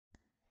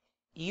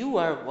You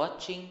are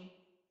watching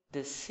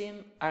The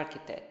Sim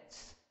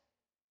Architects.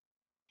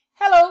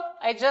 Hello,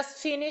 I just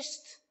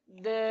finished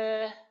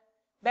the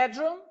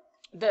bedroom,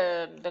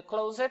 the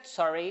closet,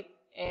 sorry,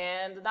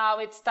 and now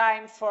it's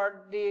time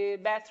for the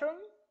bathroom.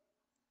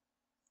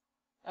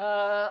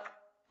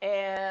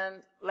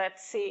 And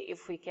let's see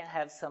if we can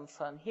have some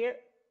fun here.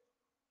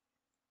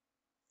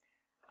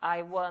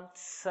 I will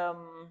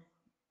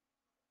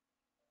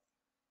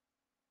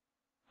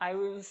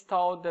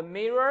install the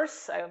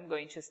mirrors. I'm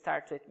going to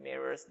start with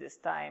mirrors this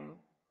time.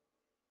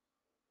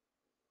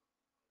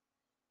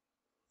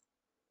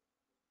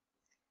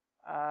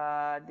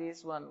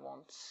 This one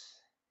won't.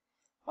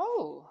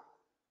 Oh,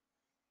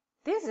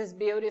 this is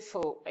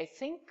beautiful, I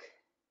think.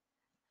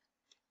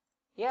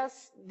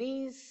 Yes,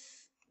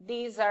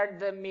 these are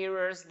the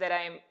mirrors that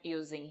I'm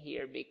using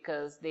here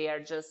because they are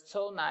just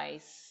so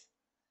nice.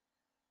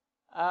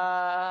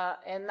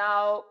 And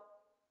now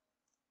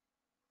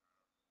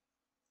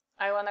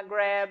I want to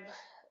grab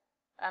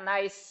a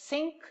nice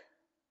sink.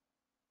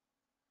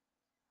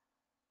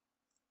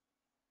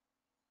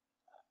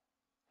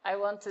 I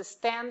want a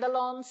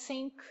standalone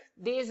sink.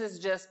 This is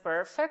just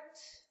perfect.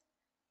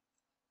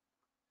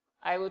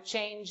 I will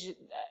change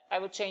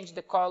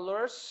the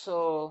colors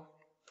so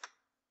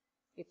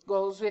it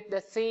goes with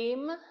the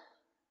theme.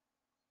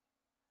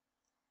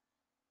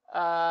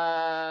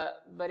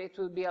 But it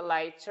will be a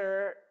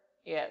lighter,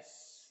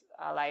 yes,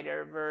 a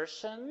lighter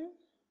version.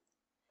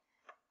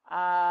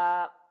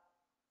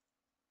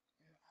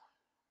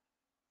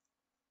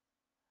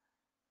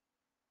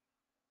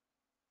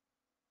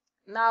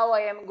 Now I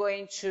am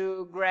going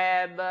to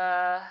grab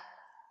a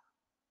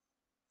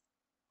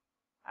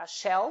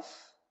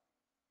shelf,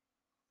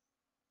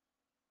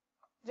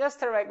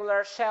 just a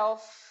regular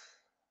shelf.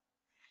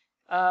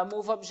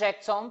 Move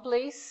objects on,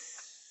 please.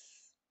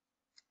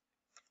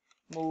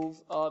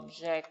 Move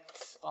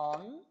objects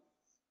on.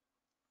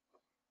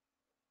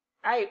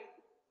 I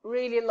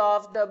really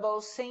love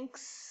double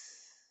sinks.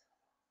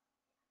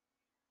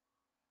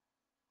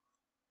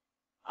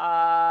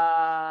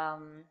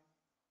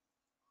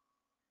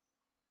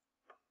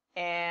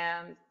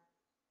 And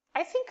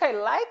I think I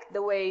like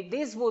the way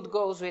this wood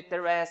goes with the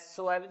rest,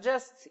 so I've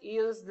just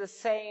used the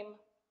same.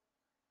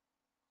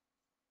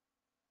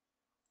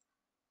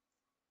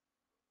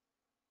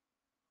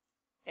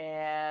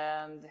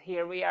 And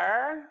here we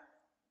are.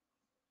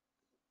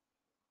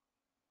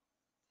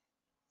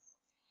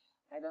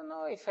 I don't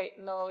know if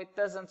no, it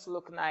doesn't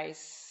look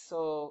nice,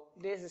 so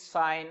this is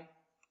fine.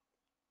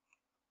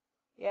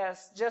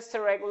 Yes, just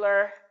a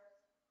regular.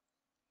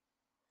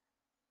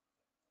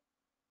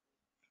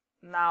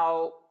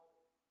 Now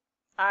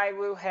I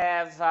will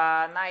have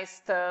a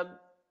nice tub.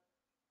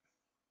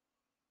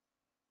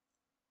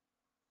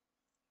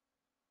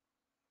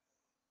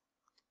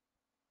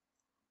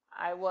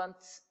 I want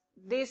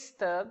this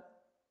tub.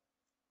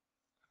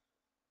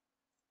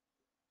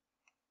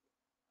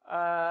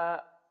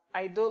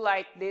 I do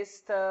like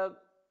this tub.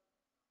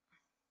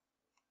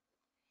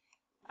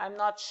 I'm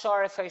not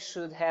sure if I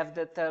should have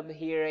the tub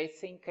here. I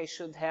think I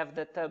should have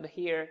the tub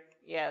here.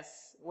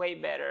 Yes, way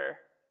better.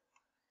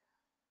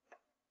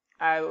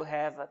 I will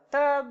have a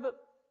tub.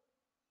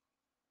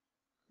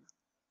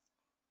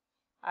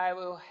 I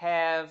will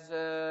have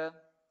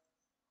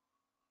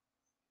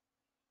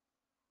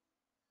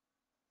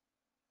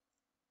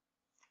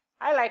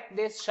I like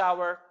this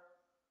shower.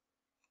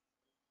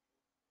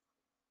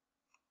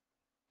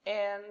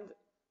 And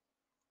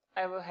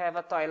I will have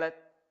a toilet.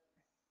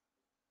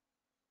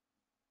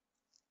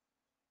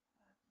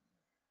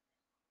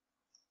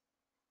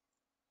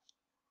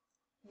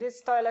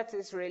 This toilet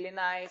is really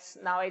nice.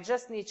 Now I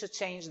just need to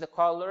change the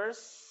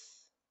colors.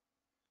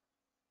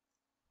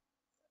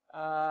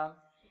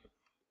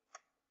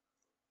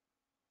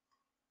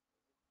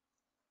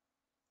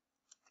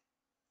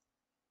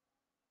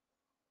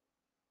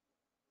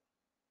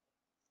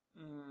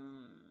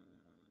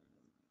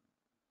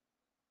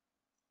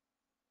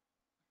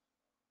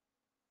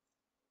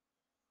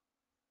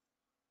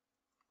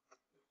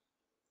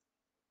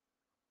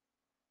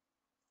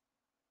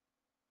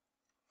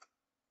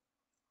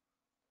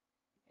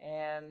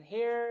 And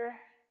here,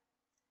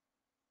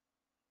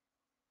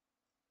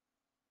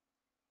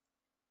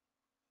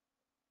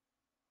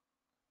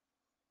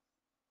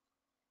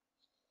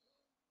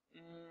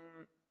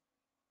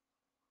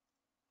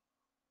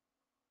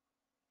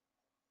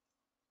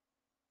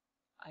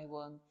 I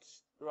want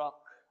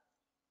rock.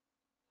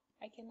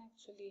 I can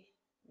actually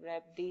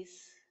grab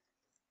this.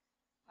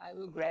 I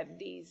will grab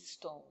this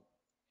stone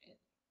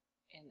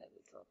and I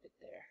will drop it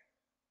there.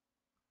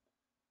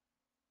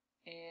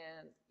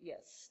 And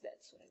yes,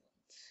 that's what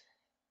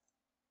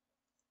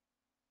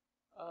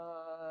I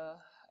want.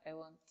 I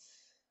want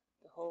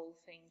the whole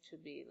thing to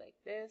be like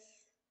this.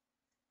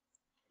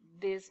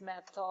 This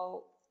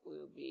metal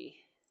will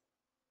be,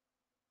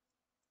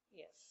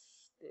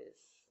 yes, this,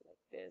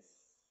 like this.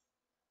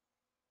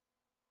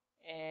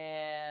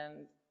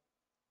 And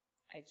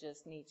I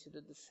just need to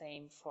do the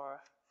same for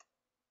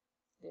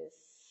this.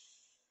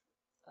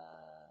 I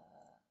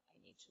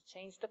need to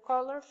change the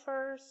color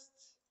first.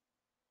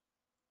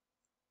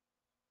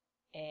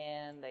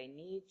 and I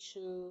need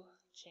to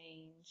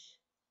change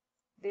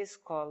this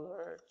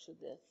color to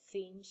the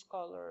themes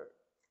color.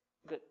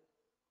 Good.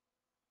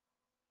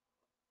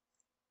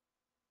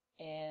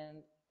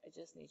 And I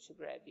just need to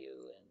grab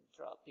you and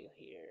drop you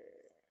here,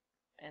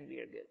 and we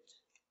are good.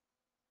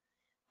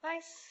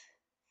 Nice.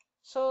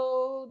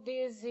 So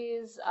this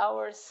is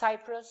our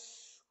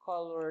Cyprus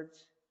colored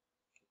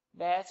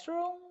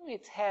bathroom.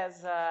 It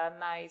has a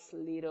nice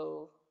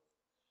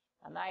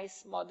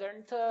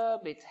modern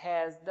tub. It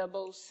has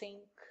double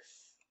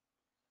sinks,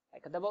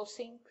 like a double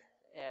sink,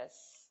 as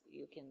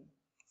you can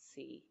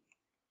see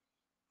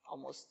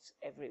almost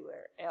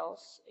everywhere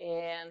else.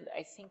 And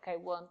I think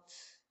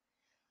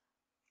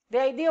the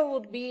idea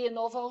would be an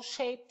oval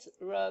shaped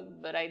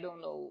rug, but I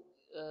don't know.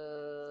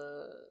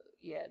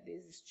 Yeah,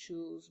 this is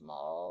too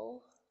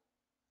small.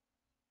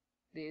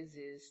 This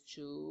is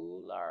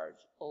too large.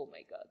 Oh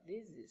my God,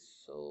 this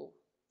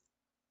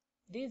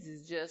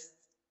is just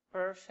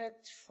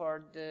perfect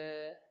for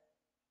the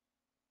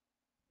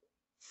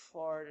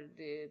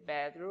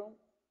bedroom.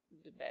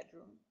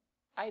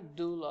 I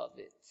do love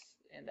it,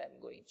 and I'm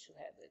going to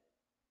have it.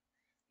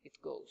 It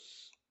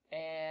goes.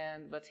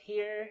 But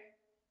here,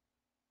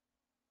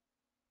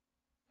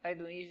 I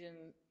don't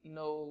even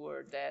know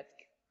where that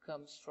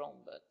comes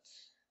from, but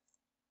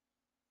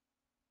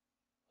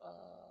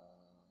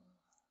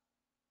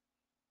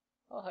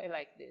oh, I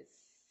like this.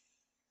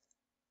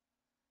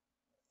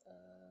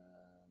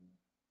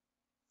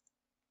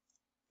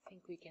 I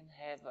think we can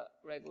have a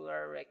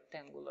regular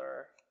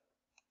rectangular.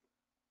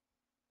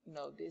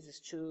 No, this is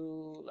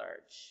too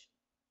large.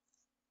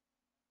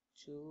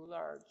 Too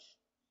large.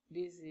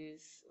 This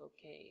is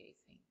okay, I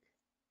think.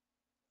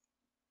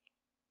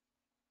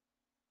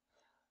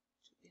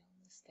 To be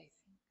honest, I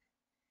think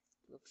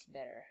it looks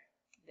better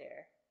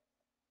there.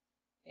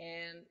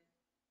 And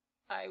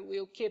I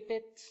will keep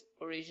it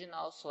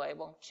original, so I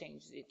won't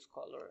change its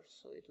color.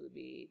 So it will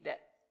be that.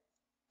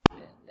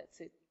 And that's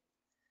it.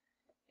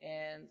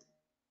 And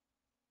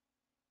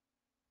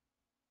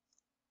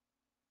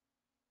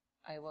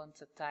I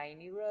want a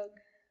tiny rug.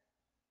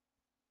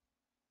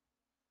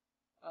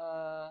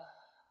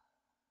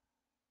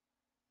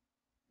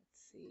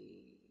 Let's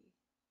see.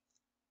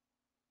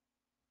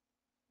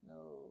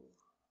 No.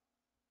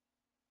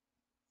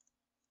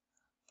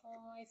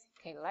 Oh, I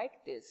think I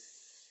like this.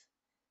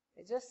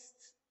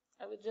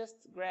 I would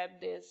just grab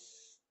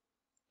this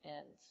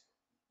and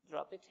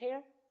drop it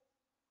here.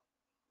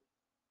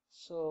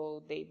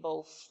 So they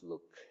both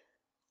look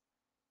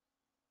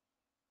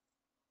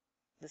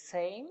the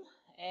same.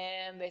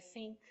 And I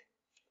think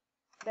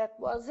that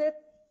was it.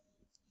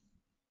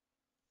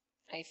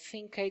 I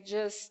think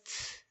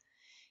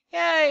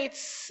yeah,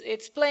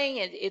 it's playing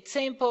it. It's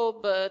simple,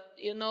 but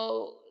you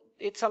know,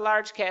 it's a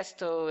large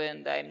castle,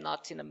 and I'm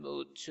not in a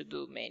mood to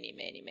do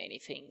many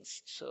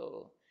things.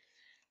 So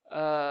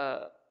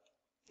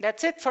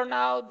that's it for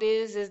now.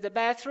 This is the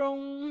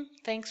bathroom.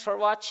 Thanks for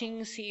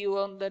watching. See you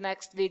on the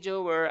next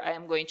video where I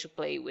am going to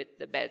play with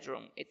the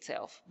bedroom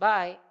itself.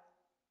 Bye.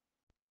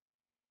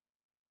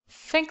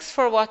 Thanks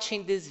for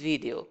watching this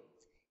video.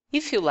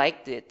 If you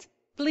liked it,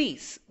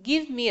 please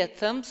give me a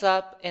thumbs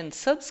up and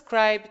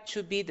subscribe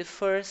to be the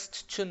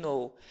first to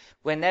know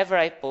whenever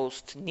I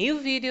post new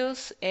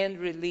videos and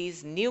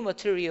release new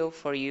material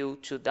for you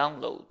to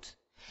download.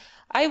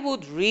 I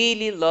would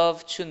really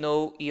love to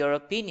know your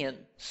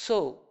opinion,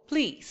 so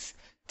please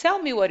tell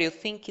me what you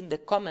think in the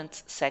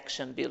comments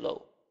section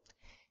below.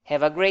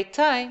 Have a great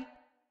time!